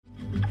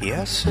y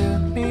hace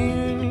 1000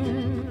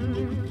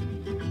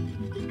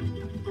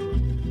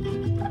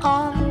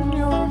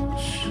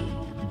 años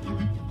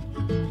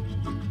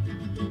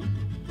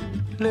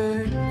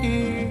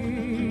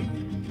leí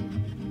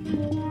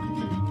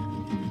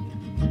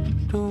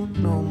tu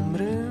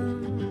nombre.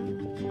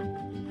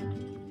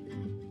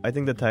 I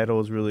think the title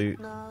is really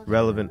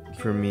relevant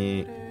for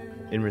me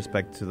in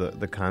respect to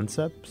the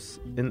concepts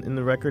in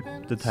the record.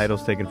 The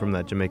title's taken from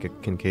that Jamaica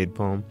Kincaid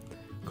poem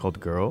called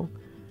Girl.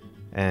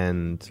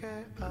 And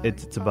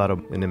it's about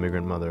an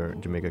immigrant mother,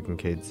 Jamaica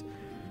Kincaid's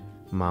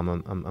mom,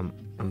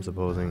 I'm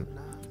supposing,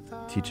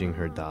 teaching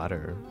her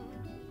daughter,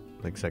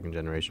 like second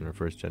generation or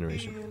first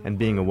generation, and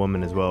being a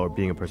woman as well, or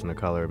being a person of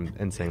color,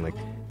 and saying like,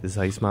 this is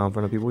how you smile in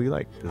front of people you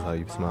like, this is how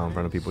you smile in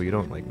front of people you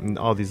don't like, and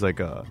all these like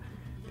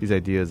these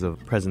ideas of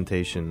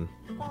presentation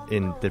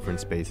in different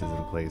spaces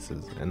and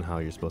places and how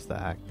you're supposed to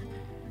act.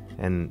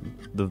 And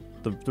the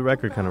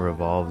record kind of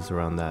revolves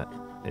around that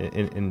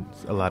in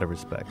a lot of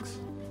respects.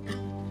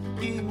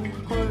 Y mi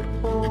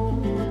cuerpo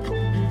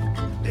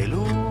de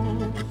luz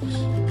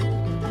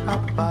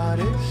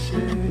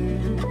aparece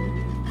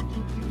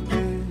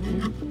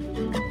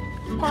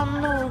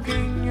cuando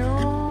guiño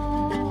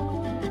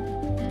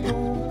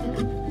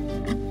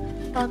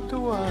a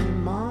tu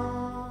alma.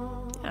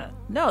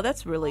 No,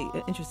 that's really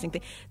an interesting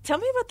thing. Tell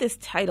me about this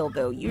title,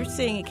 though. You're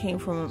saying it came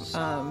from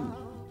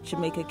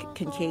Jamaica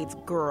Kincaid's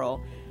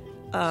Girl.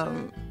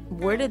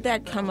 Where did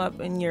that come up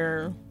in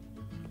your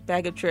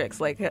bag of tricks?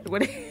 Like,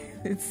 what?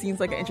 It seems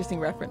like an interesting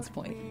reference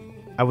point.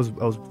 I was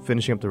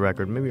finishing up the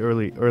record maybe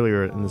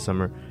earlier in the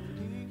summer,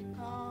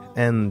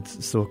 and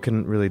so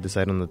couldn't really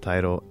decide on the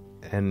title.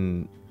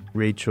 And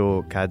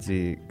Rachel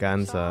Kazi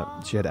Ganza,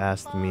 she had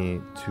asked me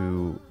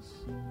to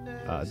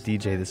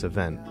DJ this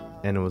event.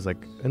 And it was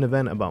like an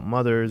event about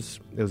mothers.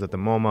 It was at the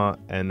MoMA,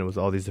 and it was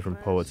all these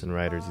different poets and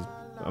writers, these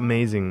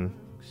amazing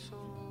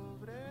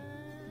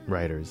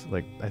writers.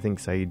 Like, I think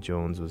Saeed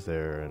Jones was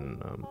there,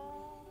 and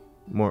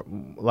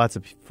lots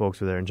of folks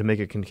were there. And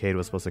Jamaica Kincaid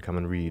was supposed to come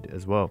and read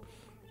as well.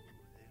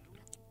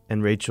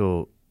 And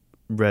Rachel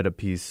read a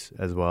piece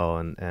as well,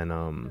 and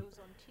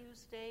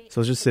so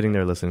I was just sitting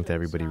there listening to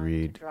everybody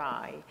read.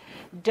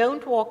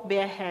 Don't walk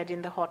barehead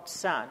in the hot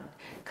sun.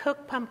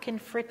 Cook pumpkin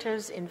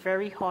fritters in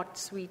very hot,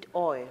 sweet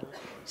oil.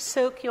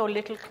 Soak your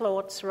little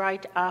cloths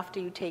right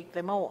after you take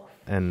them off.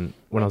 And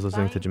when I was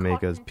listening to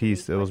Jamaica's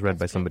piece, it was read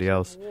by somebody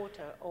else.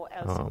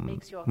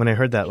 When I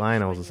heard that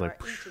line, I was just like,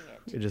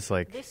 it just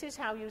like,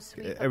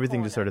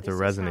 everything just started to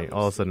resonate.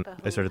 All of a sudden,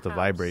 I started to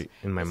vibrate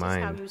in my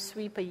mind. This is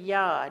how you sweep a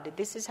yard.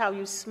 This is how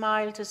you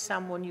smile to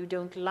someone you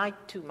don't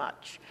like too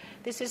much.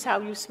 This is how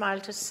you smile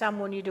to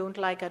someone you don't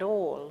like at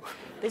all.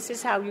 This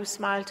is how you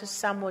smile to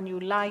someone you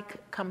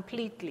like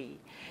completely.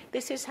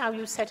 This is how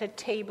you set a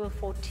table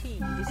for tea.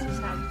 This is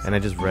how you... And I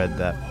just read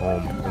that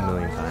poem a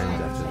million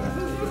times after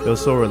that. It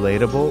was so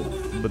relatable,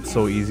 but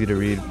so easy to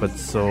read, but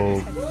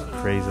so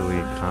crazily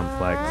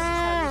complex. This is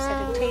how you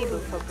set a table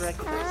for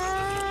breakfast.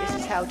 This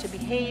is how to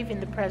behave in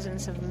the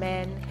presence of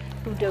men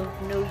who don't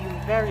know you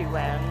very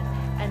well.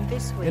 And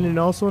this way... And it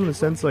also, in a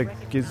sense,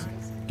 like, gives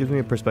me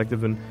a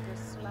perspective and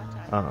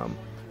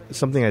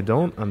something I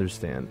don't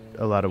understand.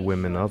 A lot of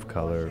women of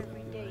color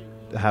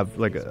have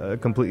like a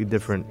completely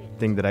different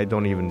thing that I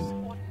didn't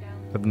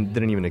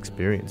even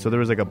experience. So there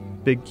was like a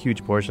big,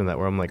 huge portion of that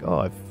where I'm like, oh,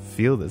 I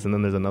feel this. And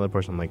then there's another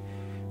portion I'm like,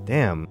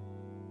 damn.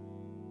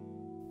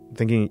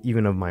 Thinking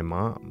even of my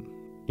mom,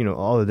 you know,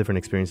 all the different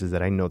experiences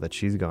that I know that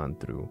she's gone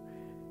through.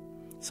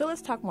 So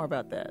let's talk more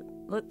about that.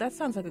 That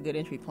sounds like a good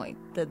entry point.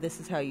 That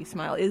This Is How You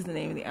Smile is the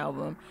name of the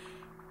album.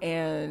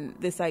 And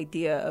this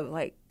idea of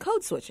like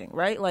code switching,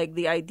 right? Like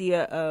the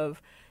idea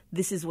of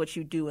this is what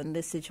you do in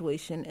this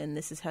situation and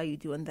this is how you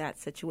do in that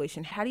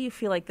situation. How do you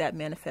feel like that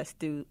manifests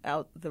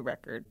throughout the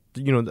record?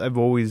 You know, I've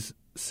always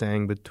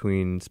sang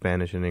between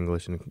Spanish and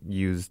English and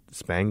used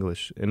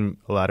Spanglish in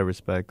a lot of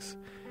respects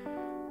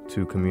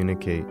to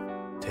communicate.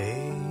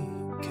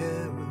 Take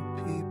care of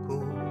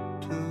people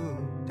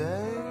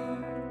today.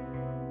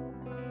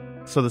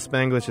 So the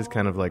Spanglish is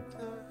kind of like,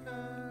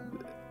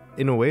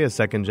 in a way, a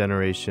second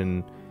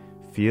generation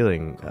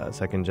feeling,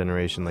 second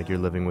generation, like you're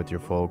living with your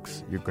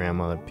folks, your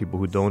grandma, people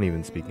who don't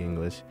even speak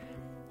English,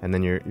 and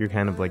then you're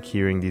kind of like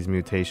hearing these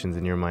mutations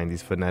in your mind,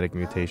 these phonetic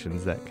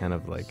mutations that kind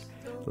of like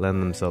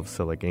lend themselves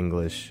to like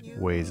English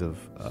ways of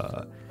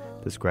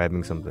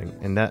describing something.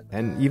 And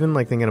even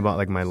like thinking about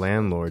like my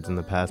landlords in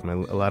the past, a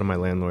lot of my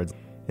landlords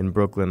in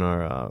Brooklyn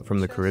are from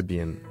the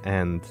Caribbean,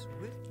 and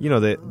you know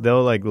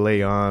they'll like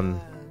lay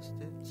on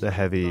the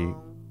heavy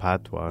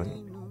patois,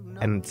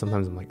 and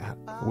sometimes I'm like,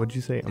 what'd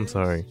you say? I'm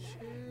sorry.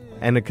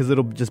 And because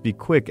it'll just be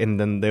quick, and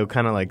then they'll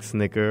kind of like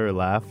snicker or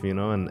laugh, you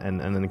know, and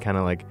then kind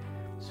of like,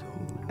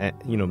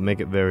 you know, make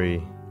it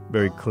very,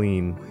 very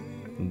clean,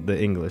 the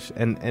English.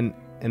 And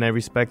I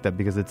respect that,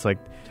 because it's like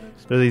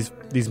there are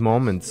these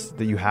moments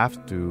that you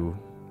have to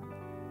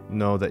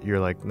know that you're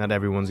like, not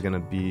everyone's going to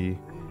be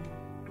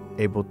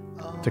able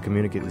to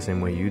communicate the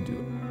same way you do.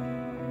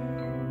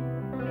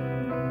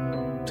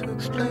 To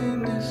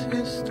explain this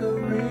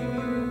history,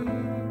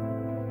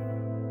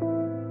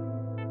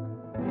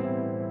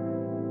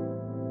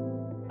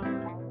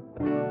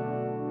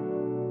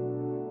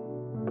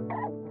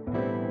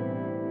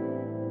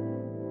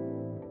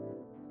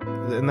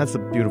 and that's the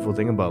beautiful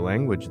thing about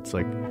language. It's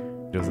like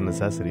there's a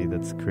necessity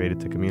that's created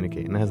to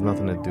communicate, and it has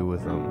nothing to do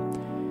with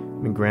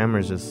grammar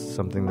is just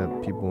something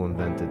that people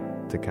invented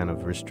to kind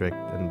of restrict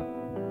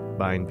and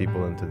bind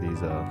people into these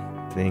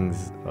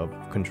things of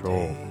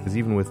control. Because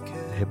even with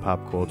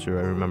hip-hop culture,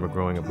 I remember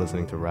growing up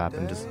listening to rap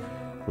and just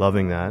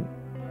loving that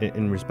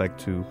in respect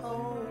to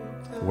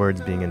words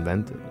being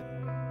invented.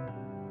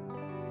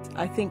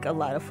 I think a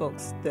lot of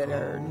folks that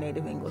are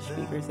native English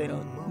speakers, they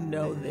don't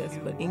know this,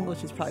 but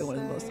English is probably one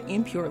of the most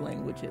impure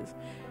languages,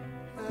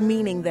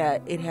 meaning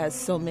that it has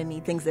so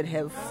many things that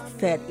have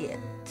fed it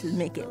to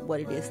make it what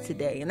it is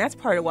today. And that's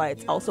part of why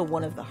it's also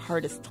one of the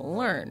hardest to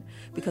learn,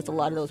 because a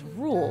lot of those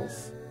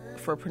rules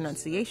for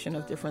pronunciation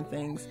of different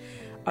things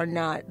are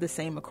not the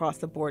same across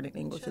the board in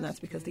English, and that's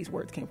because these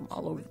words came from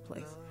all over the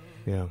place.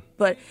 Yeah.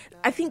 But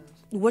I think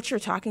what you're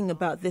talking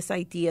about, this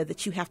idea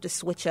that you have to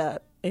switch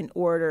up in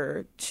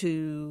order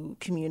to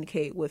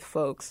communicate with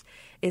folks,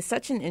 is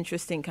such an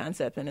interesting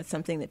concept, and it's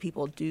something that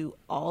people do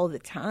all the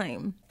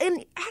time.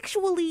 And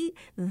actually,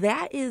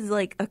 that is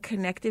like a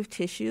connective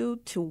tissue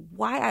to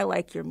why I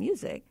like your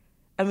music.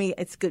 I mean,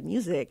 it's good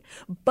music,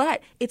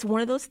 but it's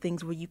one of those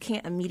things where you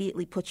can't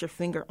immediately put your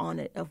finger on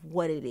it of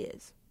what it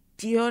is.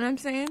 Do you know what I'm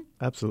saying?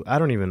 Absolutely. I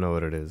don't even know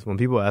what it is. When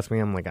people ask me,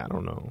 I'm like, I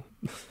don't know.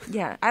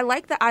 Yeah, I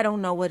like that I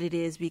don't know what it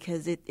is,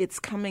 because it's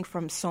coming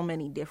from so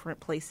many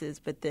different places,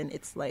 but then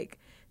it's like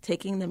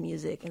taking the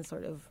music and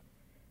sort of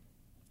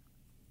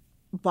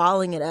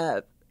balling it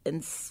up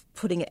and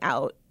putting it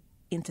out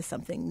into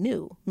something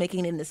new,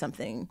 making it into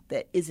something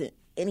that isn't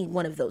any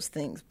one of those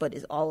things, but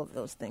is all of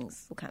those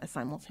things kind of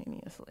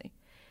simultaneously.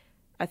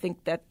 I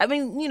think that, I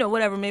mean,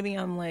 whatever, maybe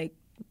I'm like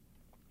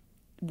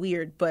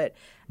weird, but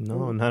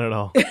no, not at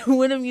all.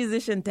 When a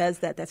musician does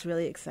that, that's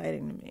really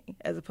exciting to me,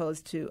 as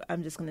opposed to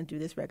I'm just going to do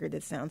this record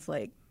that sounds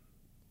like,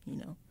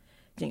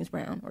 James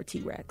Brown or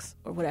T-Rex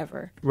or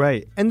whatever.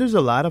 Right. And there's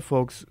a lot of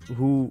folks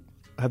who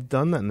have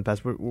done that in the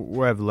past,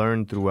 where I've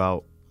learned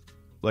throughout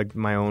like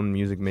my own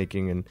music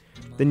making, and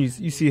then you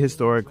see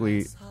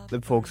historically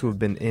the folks who have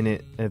been in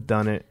it and have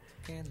done it.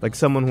 Like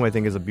someone who I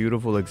think is a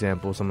beautiful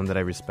example, someone that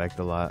I respect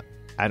a lot.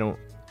 I don't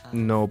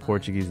know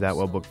Portuguese that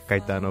well, but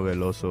Caetano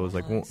Veloso is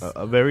like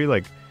a very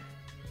like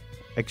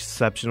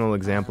exceptional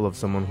example of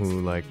someone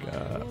who like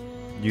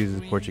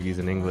uses Portuguese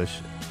and English.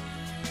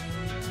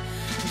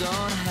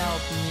 Don't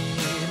help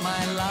me,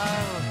 my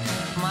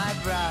love, my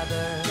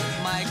brother,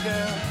 my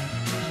girl.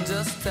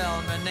 Just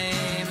tell my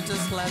name,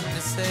 just let me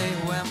say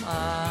who am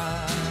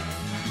I.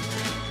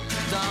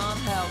 Don't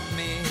help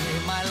me,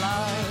 my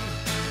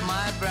love,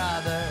 my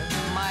brother,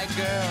 my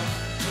girl.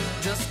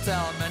 Just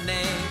tell my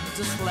name,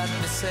 just let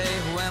me say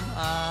who am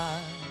I.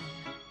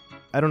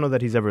 I don't know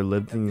that he's ever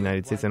lived in the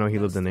United States. I know he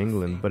lived in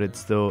England, but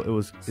it's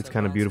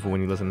kind of beautiful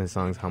when you listen to his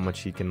songs, how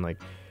much he can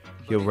like,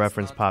 he'll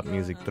reference pop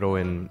music, throw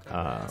in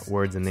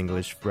words in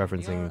English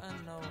referencing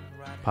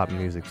pop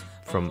music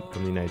from the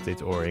United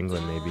States or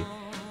England maybe,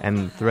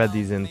 and thread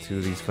these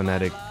into these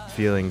phonetic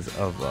feelings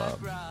of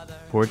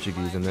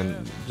Portuguese, and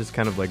then just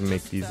kind of like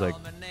make these like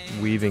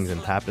weavings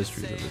and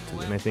tapestries of it too.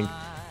 And I think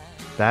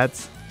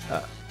that's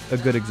a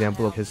good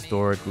example of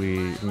historically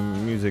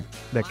music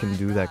that can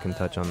do that, can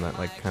touch on that,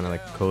 like kind of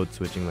like code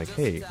switching, like,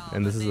 hey,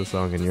 and this is a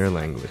song in your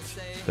language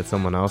that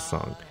someone else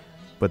sung,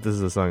 but this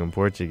is a song in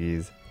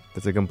Portuguese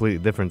that's a completely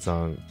different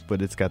song,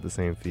 but it's got the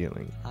same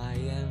feeling. I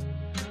am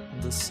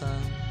the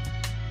sun,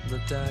 the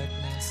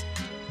darkness.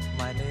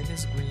 My name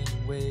is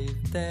Green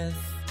Wave Death.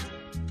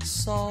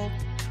 Salt,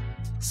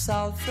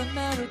 South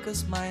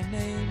America's my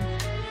name.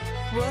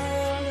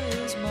 World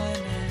is my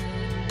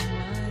name,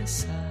 my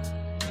size.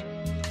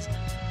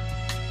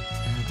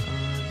 And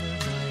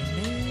under my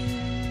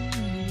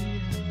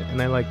name,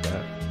 And I like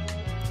that.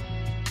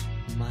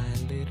 my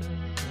little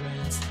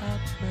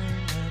grasshopper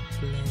that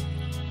play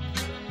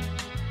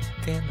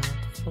cannot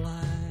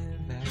fly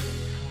very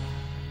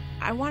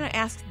high. I want to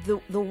ask the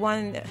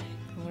one,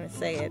 I'm going to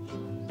say it,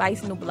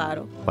 País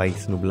Nublado.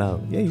 País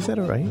Nublado. Yeah, you said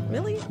it right.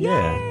 Really?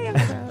 Yeah. Yay, I'm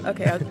proud.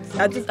 Okay,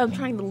 I'm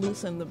trying to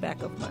loosen the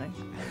back of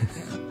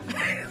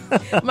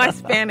my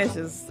Spanish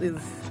is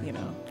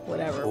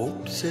whatever.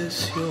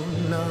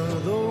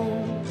 Obsesionado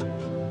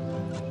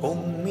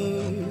con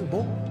mi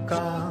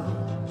boca,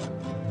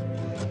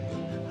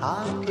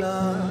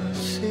 habla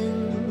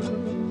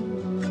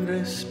sin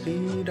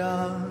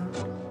respirar,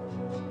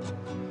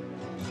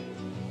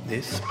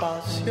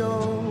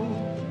 despacio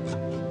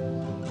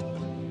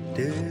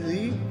te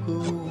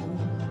digo,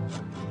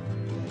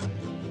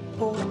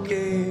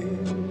 porque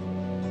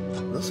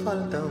nos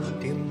falta un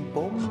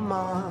tiempo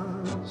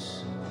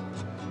más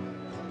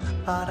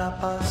para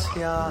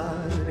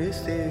pasear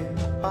este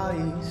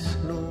país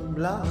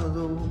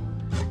nublado,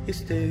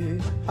 este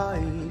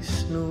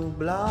país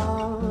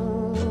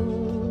nublado.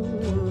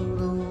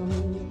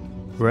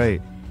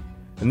 Right.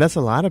 And that's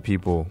a lot of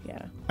people.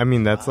 Yeah. I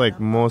mean, that's like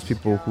most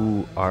people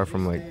who are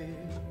from like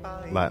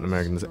Latin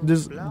American.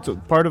 There's so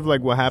part of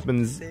like what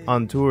happens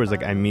on tour is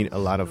like I meet a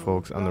lot of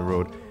folks on the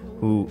road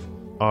who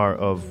are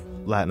of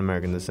Latin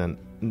American descent.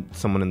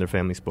 Someone in their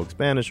family spoke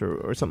Spanish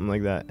or something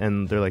like that,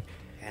 and they're like,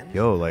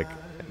 yo, like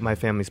my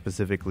family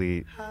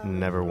specifically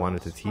never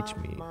wanted to teach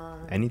me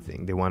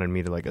anything. They wanted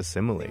me to like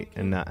assimilate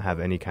and not have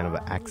any kind of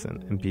an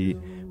accent and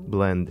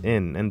blend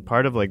in. And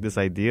part of like this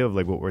idea of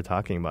like what we're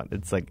talking about,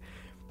 it's like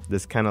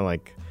this kind of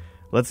like,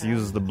 let's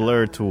use the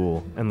blur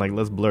tool and like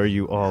let's blur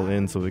you all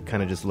in so it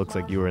kind of just looks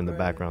like you were in the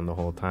background the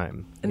whole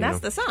time. And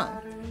that's the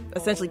song,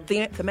 essentially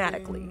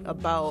thematically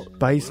about.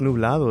 País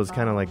Nublado is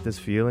kind of like this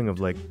feeling of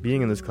like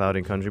being in this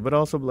cloudy country, but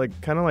also like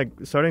kind of like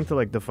starting to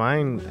like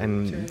define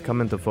and come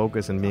into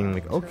focus and being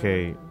like,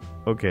 okay,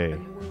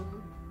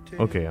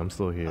 I'm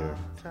still here.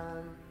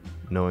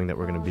 Knowing that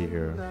we're going to be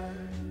here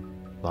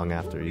long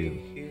after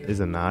you is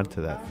a nod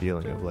to that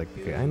feeling of like,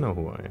 okay, I know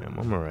who I am.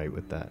 I'm all right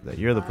with that. That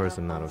you're the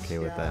person not okay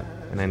with that.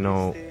 And I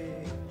know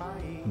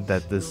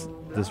that this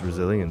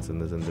resilience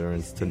and this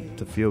endurance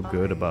to feel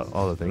good about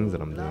all the things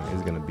that I'm doing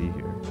is going to be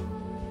here.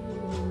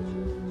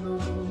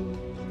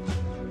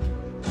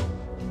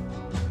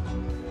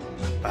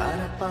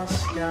 Para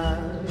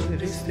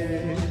pasear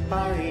este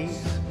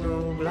país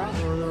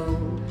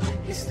nublado,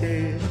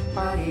 este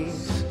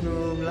país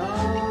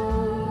nublado.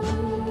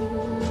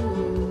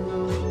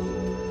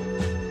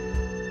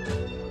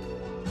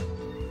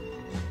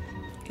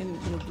 And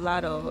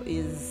nublado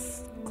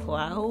is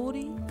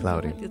cloudy?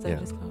 Cloudy, Is that yeah.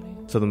 just cloudy?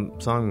 So the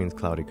song means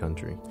cloudy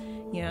country.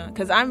 Yeah,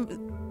 because I'm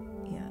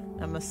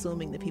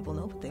assuming that people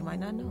know, but they might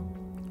not know.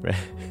 Right.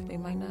 They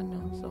might not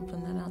know, so I'm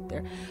putting that out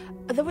there.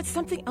 There was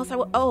something else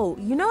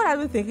you know what I've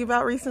been thinking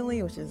about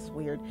recently, which is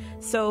weird.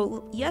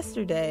 So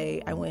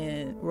yesterday I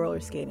went roller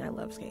skating. I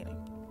love skating.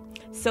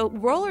 So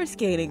roller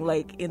skating,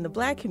 like in the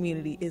Black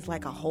community, is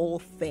like a whole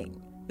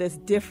thing that's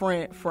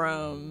different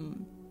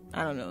from,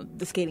 I don't know,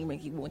 the skating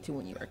rink you went to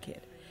when you were a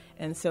kid.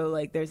 And so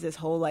like there's this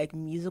whole like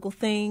musical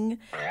thing.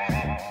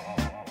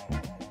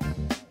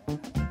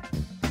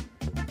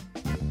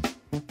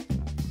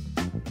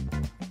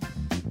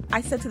 I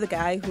said to the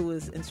guy who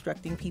was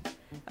instructing people,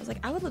 I was like,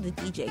 I would love to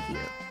DJ here.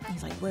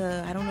 He's like,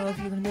 well, I don't know if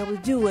you're going to be able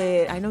to do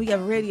it. I know you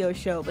have a radio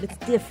show, but it's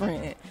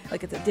different.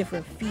 Like, it's a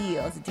different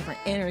feel. It's a different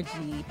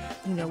energy.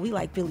 You know, we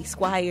like Billy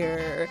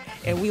Squier,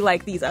 and we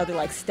like these other,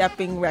 like,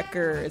 stepping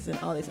records and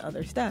all this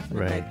other stuff. And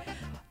Right.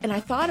 And I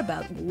thought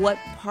about what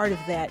part of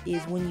that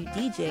is when you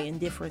DJ in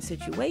different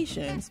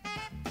situations,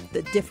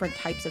 the different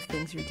types of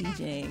things you're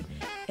DJing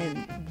and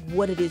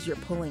what it is you're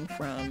pulling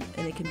from.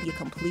 And it can be a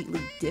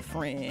completely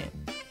different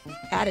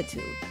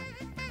attitude.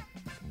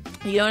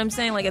 You know what I'm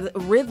saying? Like,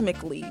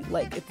 rhythmically,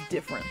 like, it's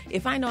different.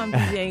 If I know I'm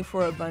DJing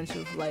for a bunch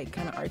of, like,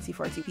 kind of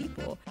artsy-fartsy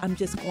people, I'm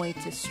just going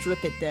to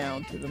strip it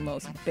down to the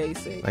most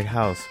basic. Like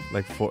house,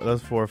 like four.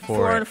 That's 4/4.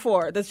 4 and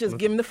 4. Let's just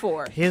give them the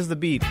 4. Here's the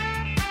beat.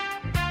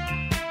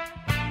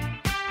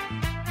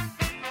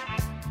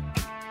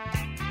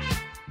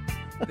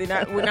 We're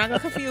not going to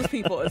confuse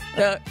people. It's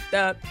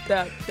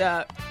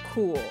da,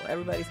 cool.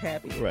 Everybody's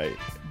happy. Right.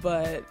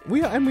 But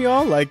We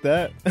all like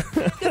that.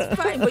 it's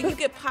fine. But you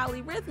get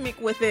polyrhythmic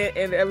with it,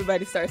 and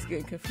everybody starts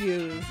getting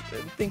confused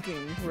and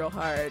thinking real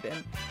hard.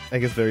 And I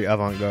guess very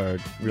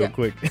avant-garde, real Yeah.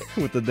 quick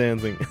with the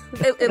dancing.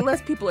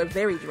 unless people are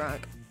very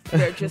drunk,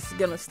 they're just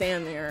going to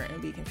stand there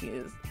and be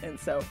confused. And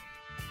so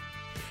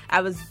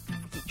I was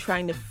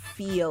trying to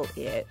feel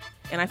it,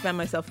 and I found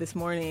myself this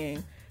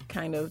morning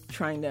kind of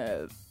trying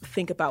to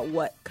think about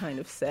what kind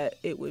of set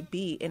it would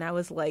be. And I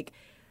was like,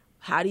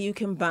 how do you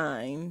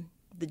combine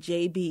the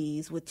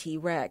JBs with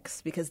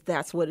T-Rex? Because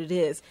that's what it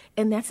is.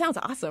 And that sounds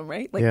awesome,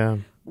 right? Like, Yeah.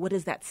 what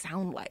does that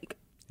sound like?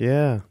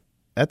 Yeah,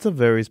 that's a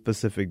very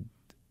specific.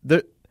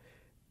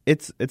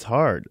 It's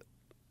hard.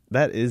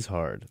 That is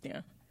hard.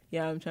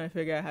 Yeah, I'm trying to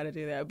figure out how to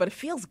do that. But it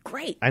feels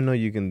great. I know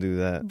you can do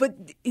that. But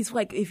it's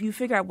like if you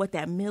figure out what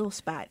that middle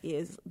spot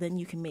is, then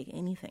you can make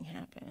anything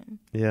happen.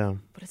 Yeah.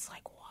 But it's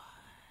like, what?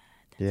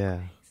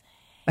 Yeah.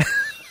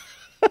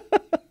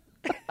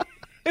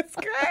 It's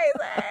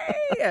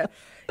crazy.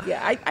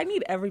 Yeah, I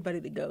need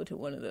everybody to go to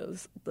one of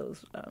those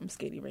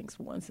skating rinks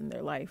once in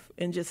their life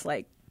and just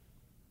like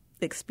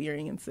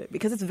experience it,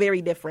 because it's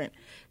very different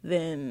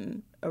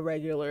than a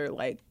regular,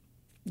 like,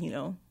 you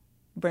know,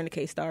 Brenda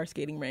K. Starr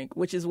skating rink,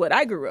 which is what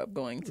I grew up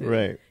going to.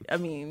 Right. I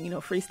mean, you know,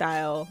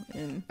 freestyle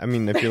and I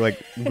mean, if you're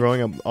like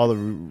growing up, all the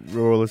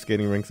roller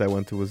skating rinks I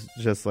went to was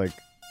just like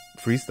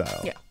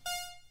freestyle. Yeah.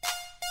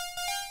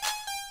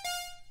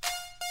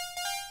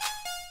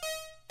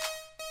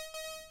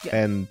 Yeah.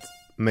 And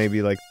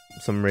maybe like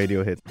some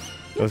radio hits.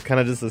 It was kind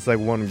of just this like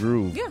one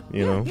groove.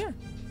 You know?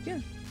 Yeah.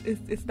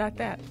 It's not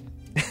that.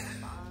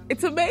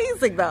 It's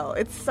amazing though.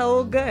 It's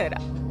so good.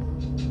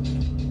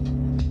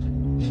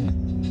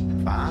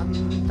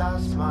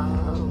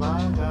 Fantasma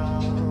vaga.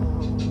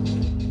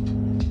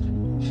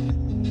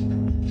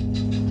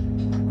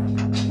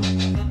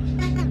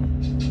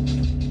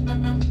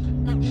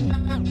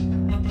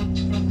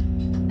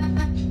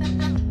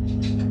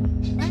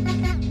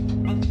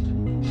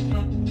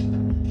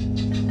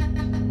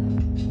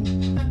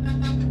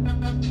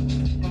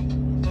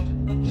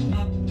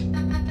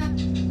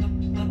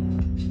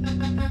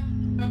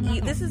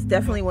 This is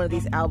definitely one of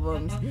these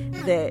albums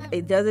that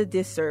it does a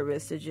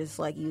disservice to just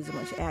like use a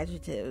bunch of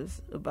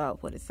adjectives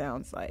about what it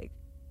sounds like,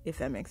 if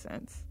that makes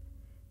sense.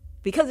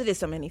 because it is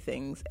so many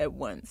things at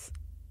once.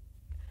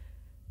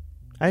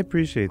 I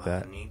appreciate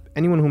that.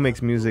 Anyone who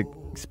makes music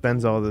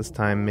spends all this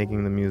time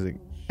making the music,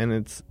 and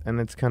it's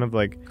kind of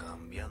like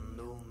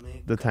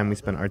the time we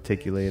spend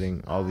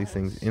articulating all these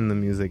things in the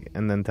music,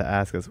 and then to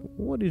ask us,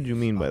 what did you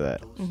mean by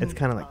that? Mm-hmm. It's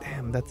kind of like,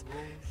 damn,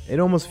 it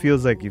almost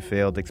feels like you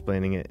failed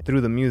explaining it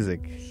through the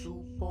music.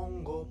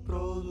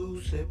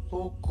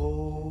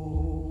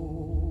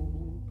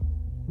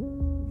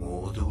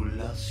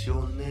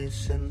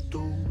 Modulaciones en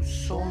tu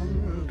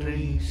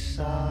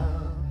sonrisa,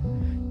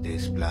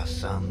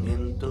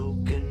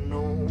 desplazamiento que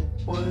no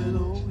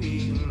puedo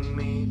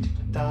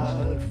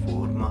imitar,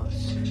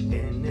 formas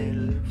en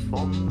el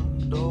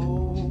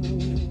fondo.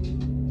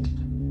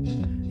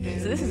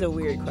 So this is a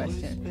weird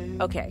question.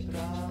 Okay.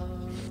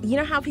 You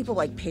know how people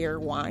like pair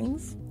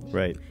wines?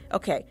 Right.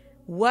 Okay.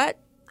 What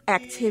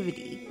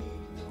activity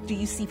do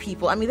you see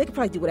people, I mean, they could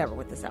probably do whatever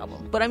with this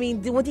album, but I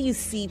mean, what do you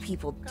see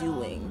people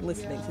doing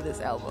listening to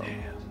this album?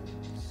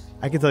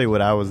 I can tell you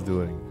what I was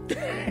doing.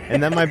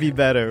 And that might be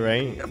better,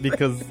 right?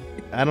 Because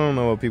I don't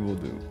know what people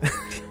do.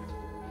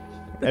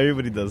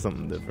 Everybody does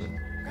something different.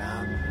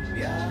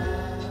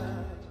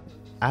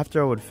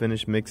 After I would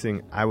finish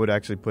mixing, I would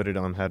actually put it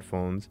on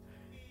headphones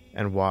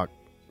and walk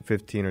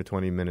 15 or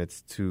 20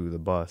 minutes to the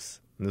bus.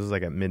 And this was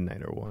like at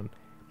midnight or 1.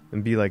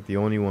 And be like the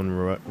only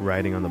one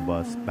riding on the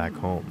bus back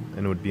home.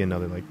 And it would be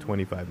another like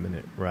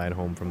 25-minute ride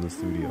home from the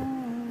studio.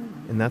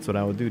 And that's what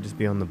I would do, just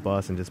be on the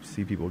bus and just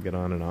see people get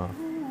on and off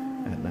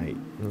at night.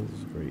 It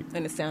was great.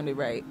 And it sounded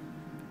right.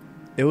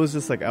 It was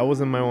just like I was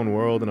in my own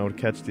world, and I would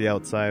catch the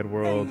outside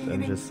world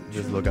and just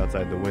look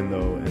outside the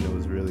window, and it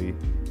was interesting.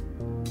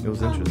 It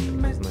was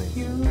nice.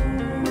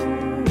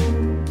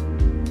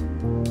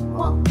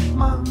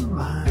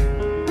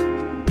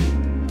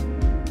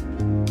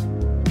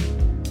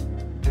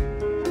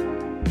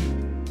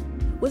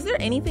 Was there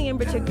anything in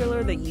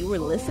particular that you were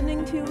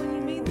listening to when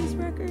you made this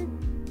record?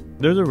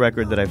 There's a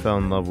record that I fell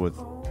in love with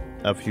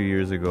a few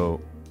years ago,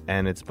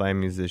 and it's by a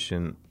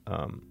musician.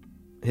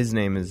 His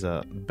name is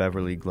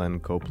Beverly Glenn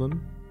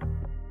Copeland.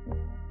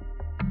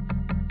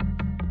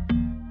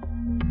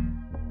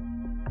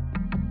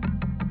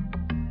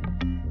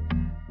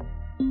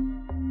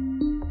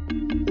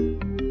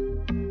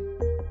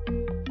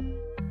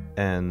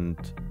 And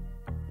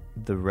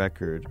the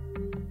record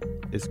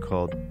is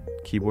called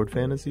Keyboard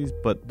Fantasies,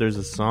 but there's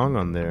a song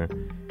on there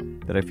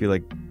that I feel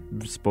like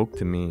spoke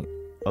to me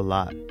a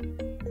lot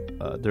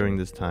during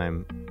this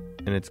time,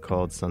 and it's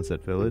called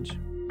Sunset Village.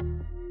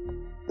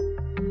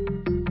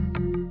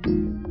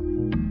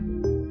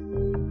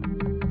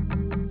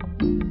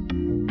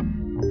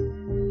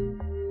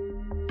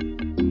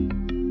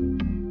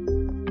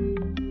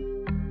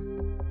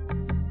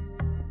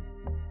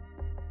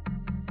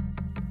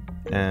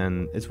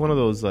 And it's one of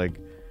those like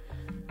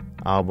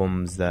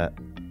albums that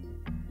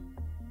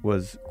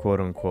was quote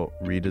unquote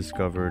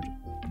rediscovered,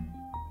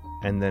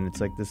 and then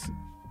it's like this,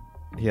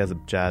 he has a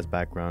jazz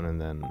background and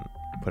then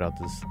put out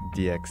this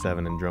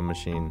DX7 and drum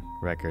machine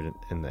record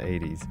in the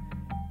 80s,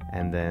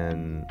 and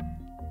then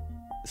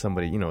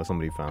somebody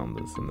found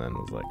this and then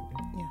was like,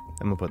 yeah,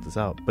 I'm gonna put this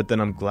out. But then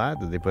I'm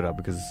glad that they put it out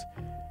because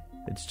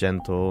it's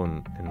gentle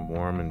and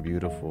warm and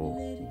beautiful,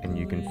 and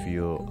you can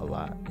feel a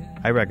lot.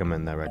 I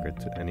recommend that record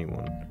to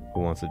anyone who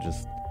wants to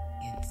just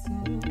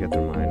get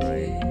their mind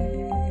right.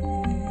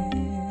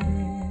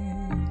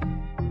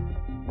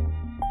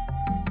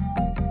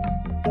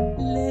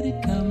 Let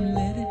it come,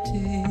 let it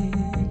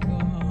take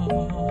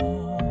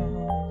all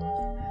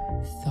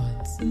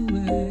thoughts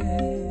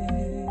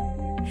away.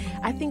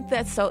 I think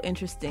that's so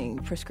interesting,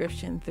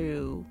 prescription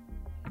through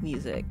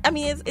music. I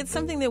mean, it's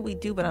something that we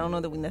do, but I don't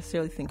know that we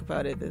necessarily think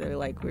about it, that they're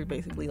like, we're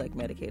basically like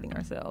medicating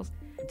ourselves.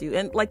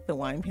 And like the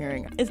wine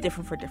pairing, it's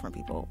different for different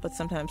people, but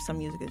sometimes some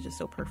music is just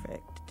so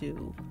perfect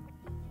to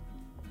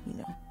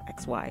do,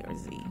 X, Y, or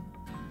Z.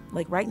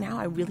 Like right now,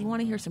 I really want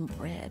to hear some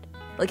Bread.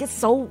 Like it's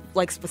so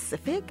like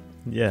specific.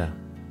 Yeah.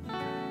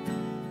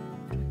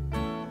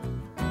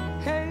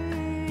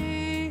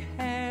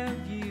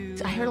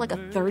 I heard like a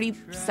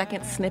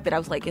 30-second snippet. I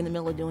was like in the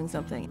middle of doing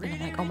something, and I'm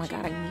like, oh my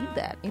God, I need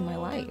that in my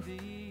life.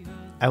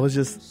 I was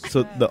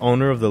so the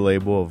owner of the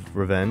label of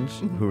Revenge,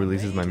 who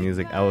releases my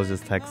music, I was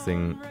just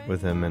texting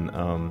with him, and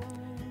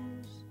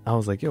I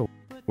was like, yo,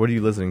 what are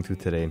you listening to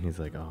today? And he's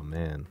like, oh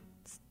man,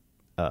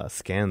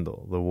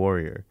 Scandal, The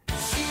Warrior.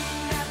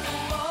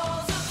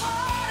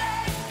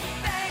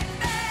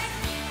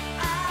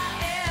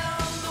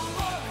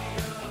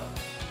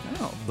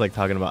 Oh. Like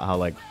talking about how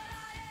like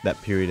that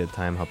period of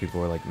time, how people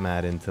were like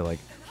mad into like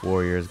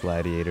warriors,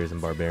 gladiators, and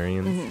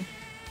barbarians, mm-hmm.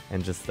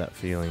 and just that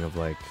feeling of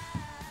like,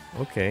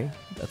 okay,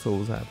 that's what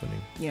was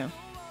happening. Yeah.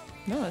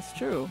 No, it's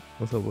true.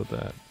 What's up with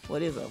that?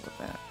 What is up with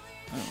that?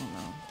 I don't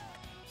know.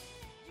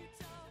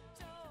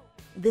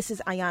 This is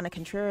Ayana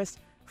Contreras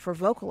for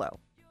Vocalo.